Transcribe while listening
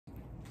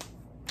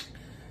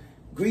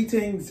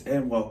Greetings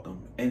and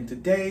welcome, and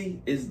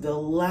today is the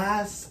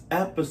last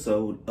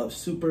episode of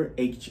Super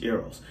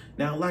HxEros.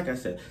 Now, like I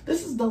said,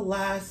 this is the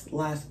last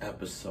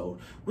episode,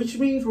 which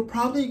means we're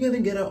probably going to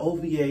get an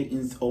OVA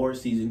or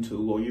season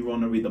 2, or you're going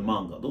to read the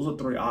manga. Those are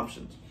three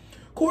options.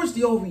 Of course,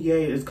 the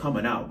OVA is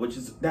coming out, which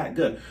is that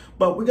good,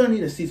 but we're going to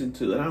need a season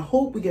 2, and I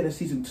hope we get a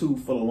season 2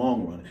 for the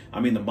long run. I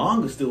mean, the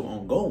manga's still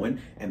ongoing,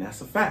 and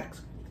that's a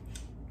fact.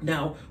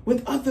 Now,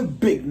 with other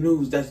big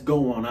news that's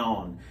going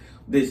on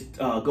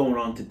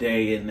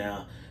today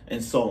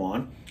and so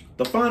on,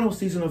 the final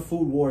season of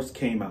Food Wars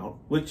came out,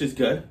 which is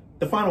good.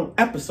 The final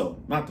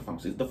episode, not the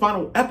final season, the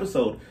final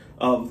episode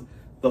of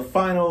the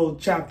final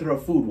chapter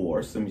of Food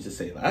Wars, let me just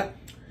say that,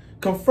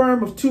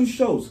 confirmed of 2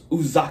 shows.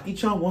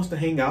 Uzaki-chan Wants to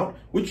Hang Out,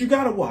 which you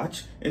gotta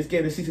watch. It's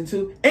getting a season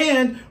 2,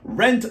 and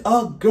Rent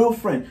a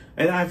Girlfriend.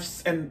 And I'm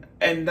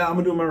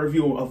gonna do my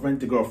review of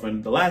Rent a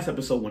Girlfriend, the last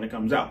episode when it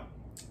comes out.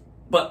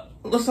 But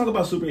let's talk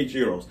about Super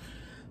HxEros.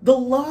 The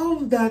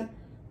love that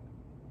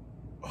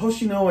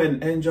Hoshino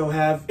and Enjo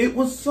have, it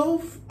was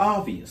so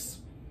obvious.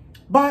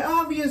 By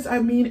obvious, I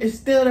mean it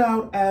stood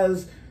out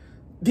as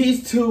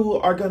these two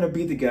are gonna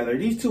be together.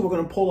 These two are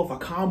gonna pull off a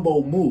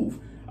combo move.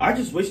 I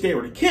just wish they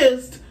were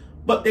kissed,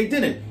 but they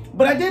didn't.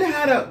 But I did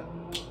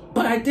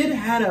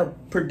had a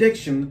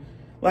prediction.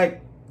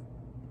 Like,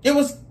 it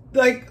was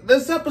like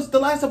the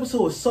last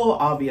episode was so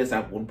obvious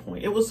at one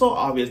point. It was so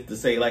obvious to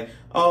say, like,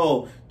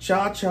 oh,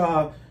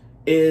 Cha-Cha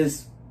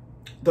is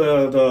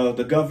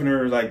the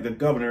governor, like the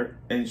governor,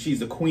 and she's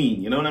the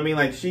queen, you know what I mean?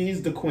 Like,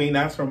 she's the queen,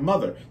 that's her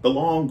mother. The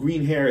long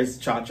green hair is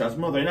Cha-Cha's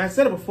mother. And I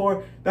said it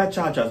before, that's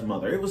Cha-Cha's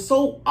mother. It was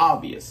so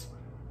obvious.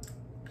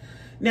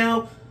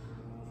 Now,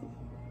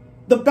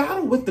 the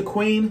battle with the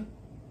queen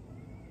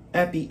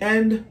at the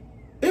end,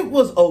 it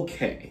was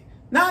okay.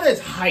 Not as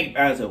hype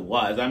as it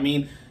was. I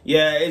mean,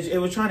 yeah, it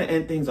was trying to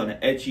end things on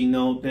an ecchi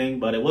note thing,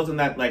 but it wasn't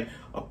that like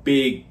a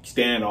big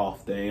standoff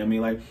thing. I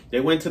mean, like, they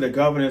went to the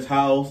governor's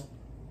house,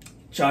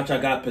 Cha-Cha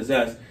got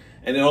possessed,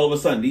 and then all of a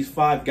sudden these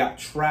 5 got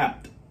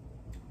trapped.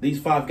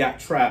 These 5 got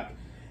trapped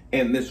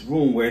in this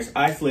room where it's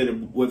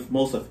isolated with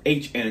most of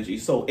H energy.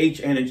 So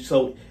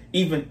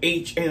even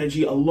H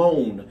energy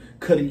alone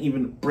couldn't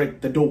even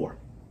break the door.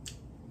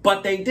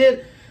 But they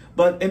did.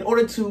 But in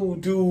order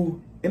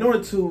to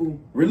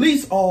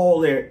release all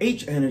their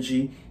H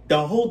energy,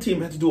 the whole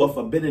team had to do a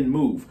forbidden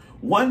move.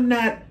 One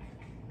that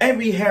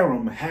every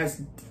harem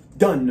has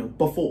done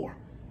before.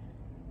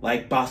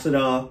 Like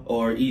Basara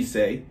or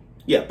Issei.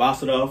 Yeah,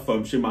 Basara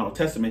from Shimano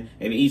Testament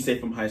and Issei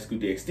from High School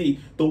DxD.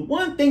 The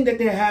one thing that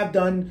they have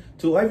done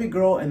to every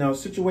girl in a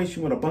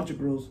situation with a bunch of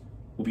girls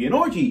will be an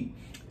orgy.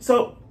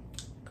 So,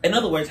 in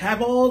other words,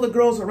 have all the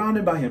girls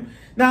surrounded by him.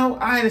 Now,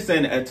 I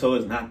understand Eto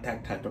is not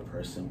that type of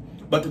person.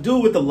 But to do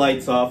it with the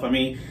lights off, I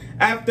mean,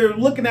 after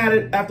looking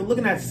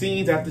at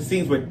scenes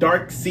with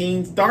dark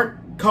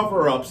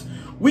cover-ups,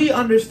 we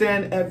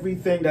understand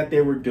everything that they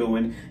were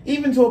doing.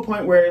 Even to a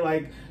point where,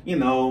 like, you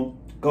know,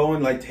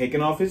 going, like,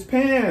 taking off his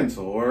pants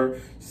or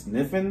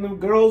sniffing the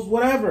girls,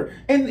 whatever,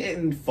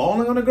 and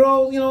falling on the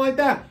girls, you know, like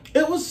that.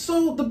 It was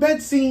so, the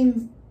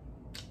bedroom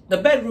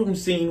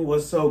scene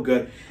was so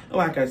good.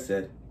 Like I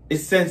said,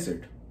 it's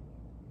censored.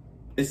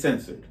 It's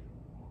censored.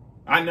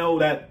 I know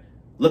that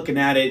looking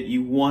at it,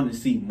 you want to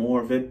see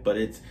more of it, but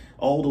it's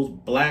all those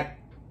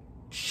black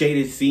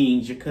shaded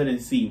scenes, you couldn't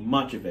see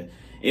much of it.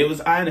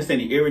 I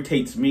understand it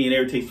irritates me, it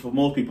irritates for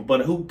most people,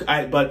 but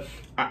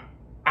I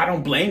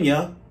don't blame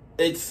you.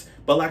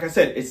 But like I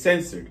said, it's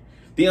censored.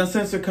 The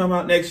uncensored come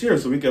out next year,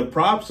 so we can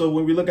so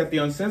when we look at the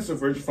uncensored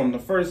version from the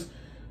first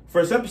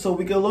episode,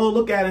 we can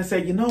look at it and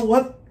say, you know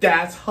what?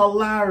 That's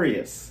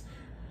hilarious.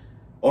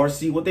 Or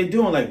see what they're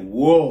doing, like,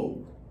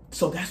 whoa.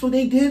 So that's what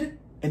they did?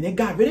 And they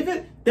got rid of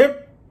it? There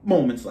are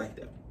moments like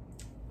that.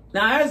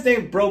 Now, as they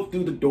broke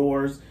through the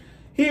doors,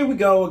 here we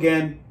go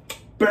again.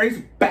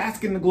 Barry's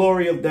basking in the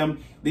glory of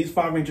them. These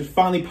 5 Rangers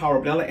finally power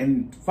up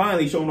and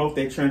finally showing off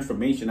their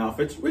transformation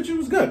outfits, which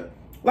was good.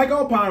 Like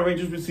all Power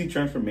Rangers, we see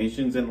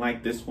transformations, and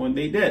like this one,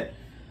 they did.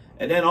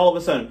 And then all of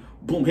a sudden,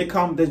 boom, here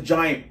comes this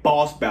giant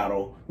boss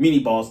battle, mini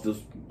boss,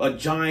 a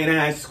giant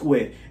ass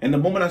squid. And the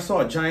moment I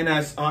saw a giant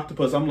ass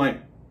octopus, I'm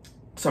like,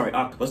 sorry,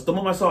 octopus. The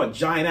moment I saw a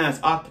giant ass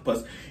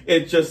octopus,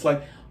 it's just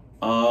like,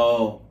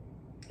 oh,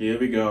 here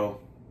we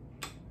go.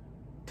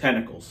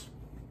 Tentacles.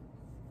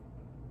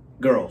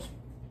 Girls.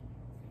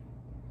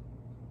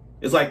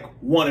 It's like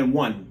 1 and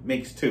 1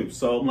 makes 2.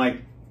 So I'm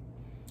like,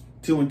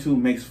 2 and 2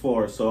 makes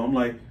 4. So I'm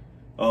like,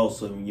 oh,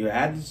 so when you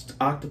add this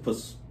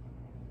octopus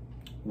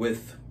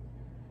with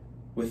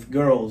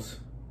girls,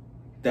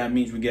 that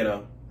means we get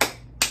a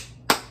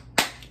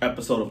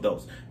episode of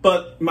those.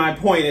 But my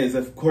point is,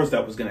 of course,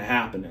 that was going to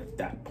happen at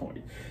that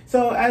point.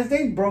 So as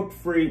they broke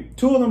free,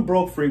 2 of them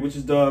broke free, which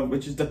is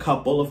the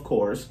couple, of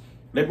course.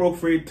 They broke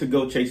free to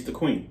go chase the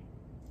queen.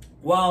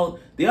 While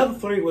the other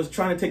 3 was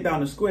trying to take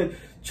down the squid,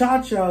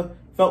 Cha-Cha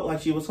felt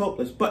like she was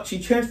hopeless, but she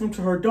transformed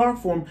to her dark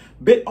form,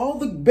 bit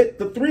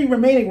the 3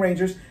 remaining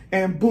Rangers,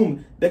 and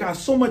boom, they got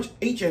so much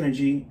H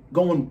energy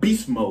going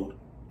beast mode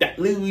that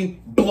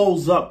literally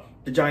blows up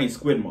the giant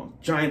squid monster,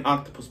 giant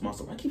octopus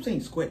monster. I keep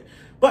saying squid,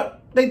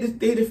 but they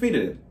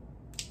defeated it.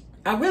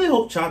 I really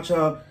hope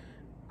Cha-Cha,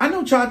 I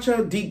know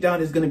Cha-Cha deep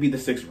down is going to be the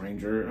 6th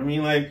Ranger. I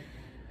mean, like,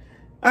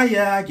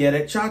 yeah, I get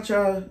it.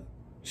 Cha-Cha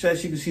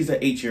says she's an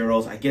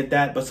HxEros. I get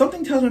that. But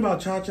something tells me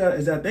about Cha-Cha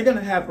is that they're going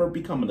to have her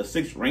becoming the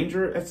 6th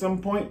Ranger at some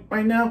point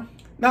right now.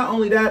 Not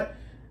only that,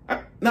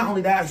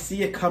 I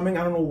see it coming.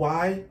 I don't know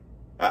why.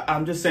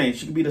 I'm just saying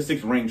she could be the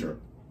 6th Ranger.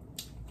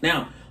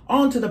 Now,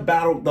 on to the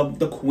battle,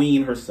 the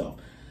queen herself.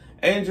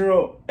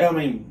 Hoshiro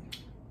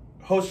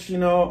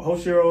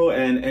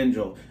and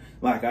Angel.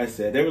 Like I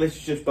said, their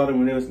relationship started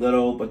when they was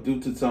little, but due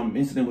to some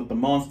incident with the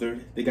monster,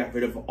 they got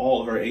rid of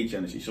all her H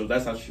energy. So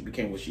that's how she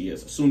became what she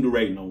is. A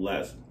tsundere, no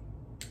less.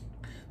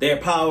 Their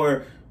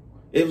power,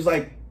 it was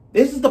like,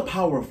 this is the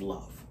power of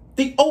love.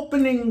 The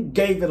opening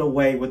gave it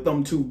away with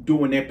them two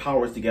doing their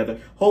powers together,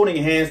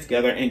 holding hands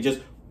together, and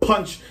just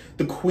punch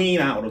the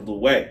queen out of the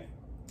way.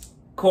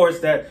 Of course,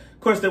 there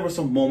were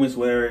some moments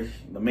where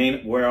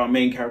our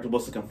main character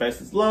was to confess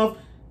his love.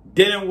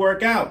 Didn't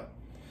work out.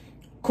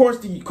 Of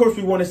course,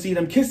 we want to see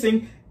them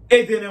kissing.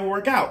 It didn't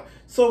work out.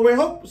 So we're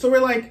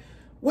like,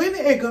 when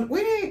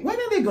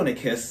are they gonna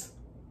kiss?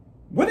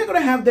 When are they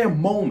gonna have their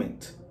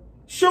moment?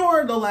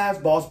 Sure, the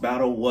last boss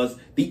battle was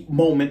the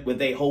moment where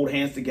they hold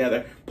hands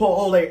together, pull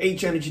all their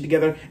H energy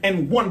together,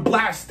 and one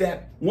blast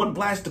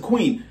the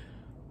queen.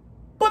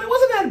 But it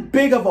wasn't that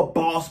big of a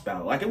boss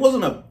battle. Like, it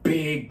wasn't a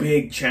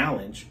big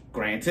challenge.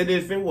 Granted,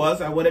 if it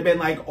was, I would have been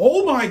like,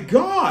 oh my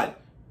god.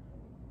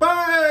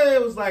 But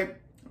it was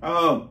like,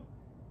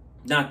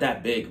 not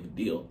that big of a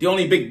deal. The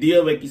only big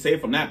deal, like you say,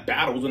 from that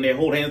battle was when they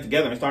hold hands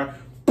together and start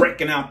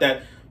breaking out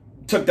that,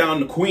 took down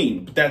the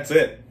queen. But that's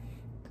it.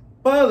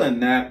 But other than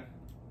that,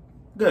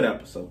 good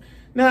episode.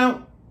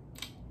 Now,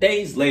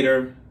 days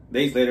later,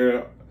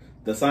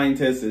 the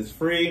scientist is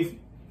free,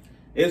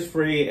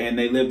 and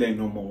they live their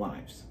normal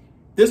lives.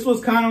 This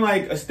was kind of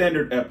like a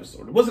standard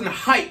episode. It wasn't a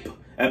hype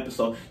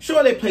episode.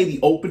 Sure, they played the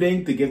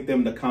opening to give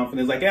them the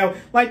confidence. Like, yeah,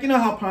 like, you know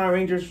how Power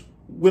Rangers,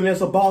 when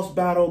there's a boss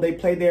battle, they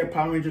play their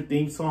Power Ranger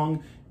theme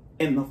song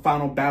in the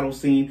final battle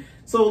scene.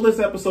 So this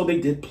episode, they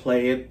did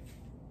play it.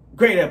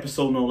 Great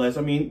episode, no less.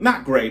 I mean,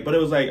 not great, but it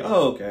was like,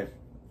 oh, okay.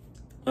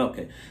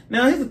 Okay.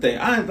 Now, here's the thing.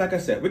 Like I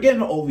said, we're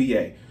getting an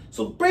OVA.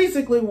 So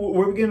basically,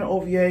 we're getting an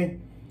OVA.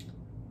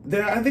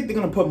 I think they're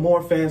going to put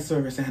more fan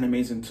service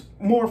animes and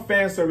more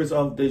fan service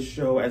of this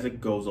show as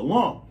it goes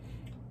along.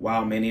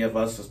 While many of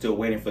us are still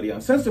waiting for the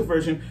uncensored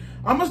version,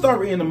 I'm going to start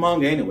reading the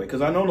manga anyway,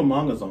 because I know the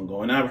manga's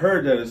ongoing. I've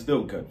heard that it's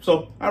still good.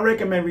 So I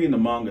recommend reading the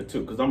manga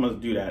too, because I'm going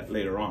to do that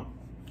later on.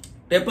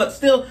 But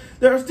still,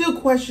 there are still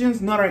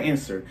questions not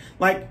answered.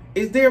 Like,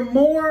 is there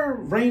more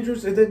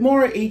Rangers? Is there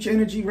more H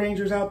Energy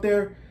Rangers out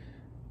there?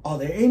 Are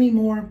there any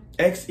more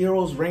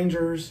HxEros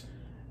Rangers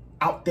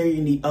out there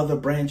in the other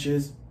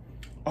branches?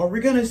 Are we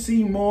going to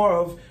see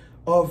more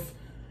of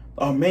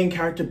our main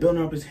character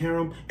building up his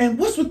harem? And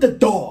what's with the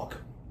dog?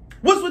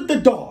 What's with the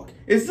dog?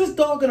 Is this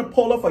dog going to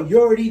pull off a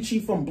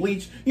Yoriichi from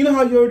Bleach? You know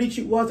how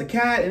Yoriichi was a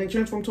cat and it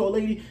transformed to a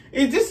lady?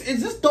 Is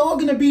this dog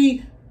going to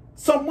be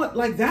somewhat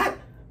like that?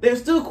 There's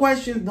still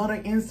questions not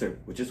answered,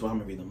 which is why I'm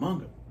going to read the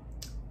manga.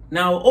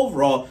 Now,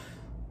 overall,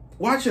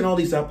 watching all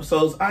these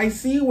episodes, I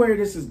see where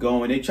this is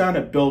going. They're trying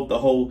to build the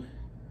whole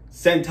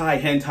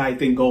Sentai hentai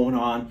thing going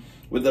on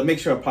with a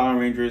mixture of Power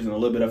Rangers and a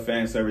little bit of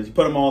fan service. You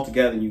put them all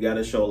together and you got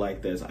a show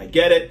like this. I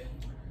get it.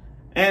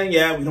 And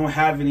yeah, we don't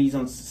have any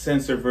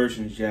uncensored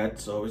versions yet,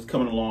 so it's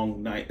coming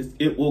along.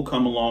 It will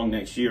come along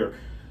next year.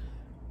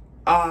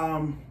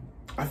 I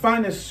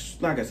find this,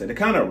 like I said, they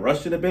kind of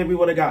rushed it a bit. We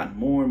would have gotten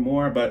more and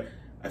more, but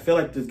I feel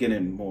like this is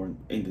getting more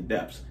into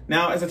depths.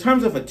 Now, as in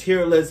terms of a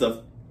tier list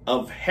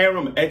of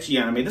harem ecchi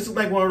anime, this is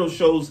like one of those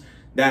shows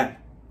that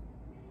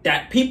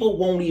people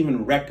won't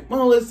even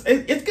well,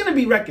 it's gonna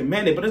be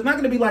recommended, but it's not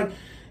gonna be like,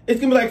 it's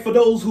gonna be like for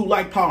those who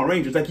like Power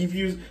Rangers. Like if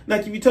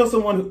you tell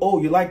someone,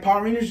 oh, you like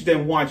Power Rangers,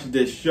 then watch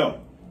this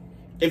show.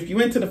 If you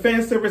into the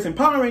fan service and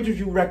Power Rangers,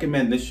 you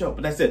recommend this show.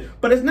 But that's it.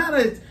 But it's not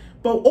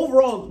but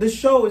overall, the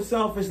show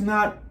itself is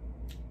not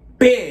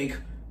big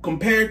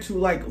compared to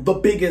like the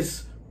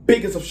biggest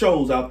of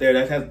shows out there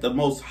that has the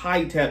most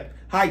high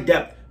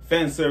depth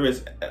fan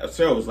service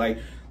shows like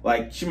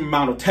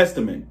Shimamaro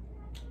Testament,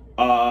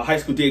 High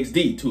School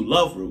DxD, to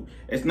Love Root.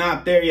 It's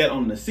not there yet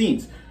on the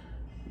scenes.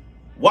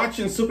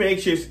 Watching Super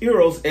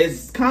HxEros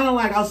is kind of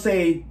like, I'll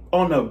say,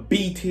 on a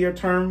B tier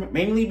term,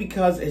 mainly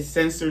because it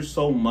censors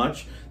so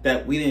much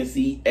that we didn't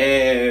see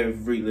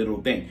every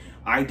little thing.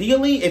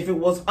 Ideally, if it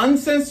was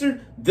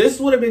uncensored,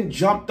 this would have been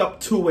jumped up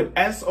to an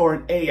S or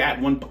an A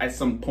at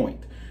some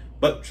point.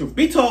 But truth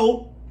be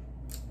told,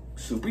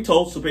 Super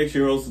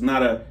HxEros is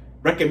not a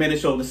recommended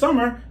show of the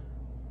summer.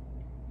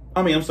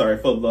 I mean, I'm sorry,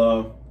 for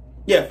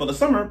the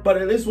summer,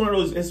 but it is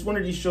it's one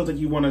of these shows that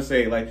you want to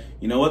say, like,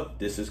 you know what,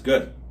 this is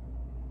good.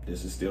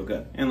 This is still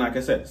good. And like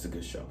I said, it's a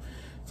good show.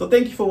 So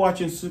thank you for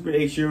watching Super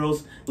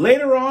HxEros.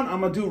 Later on,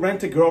 I'm going to do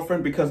Rent a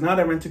Girlfriend, because now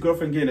that Rent a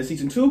Girlfriend getting a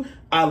season 2,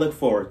 I look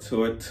forward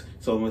to it.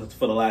 So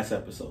for the last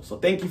episode. So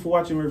thank you for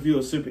watching a review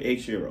of Super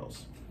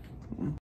HxEros.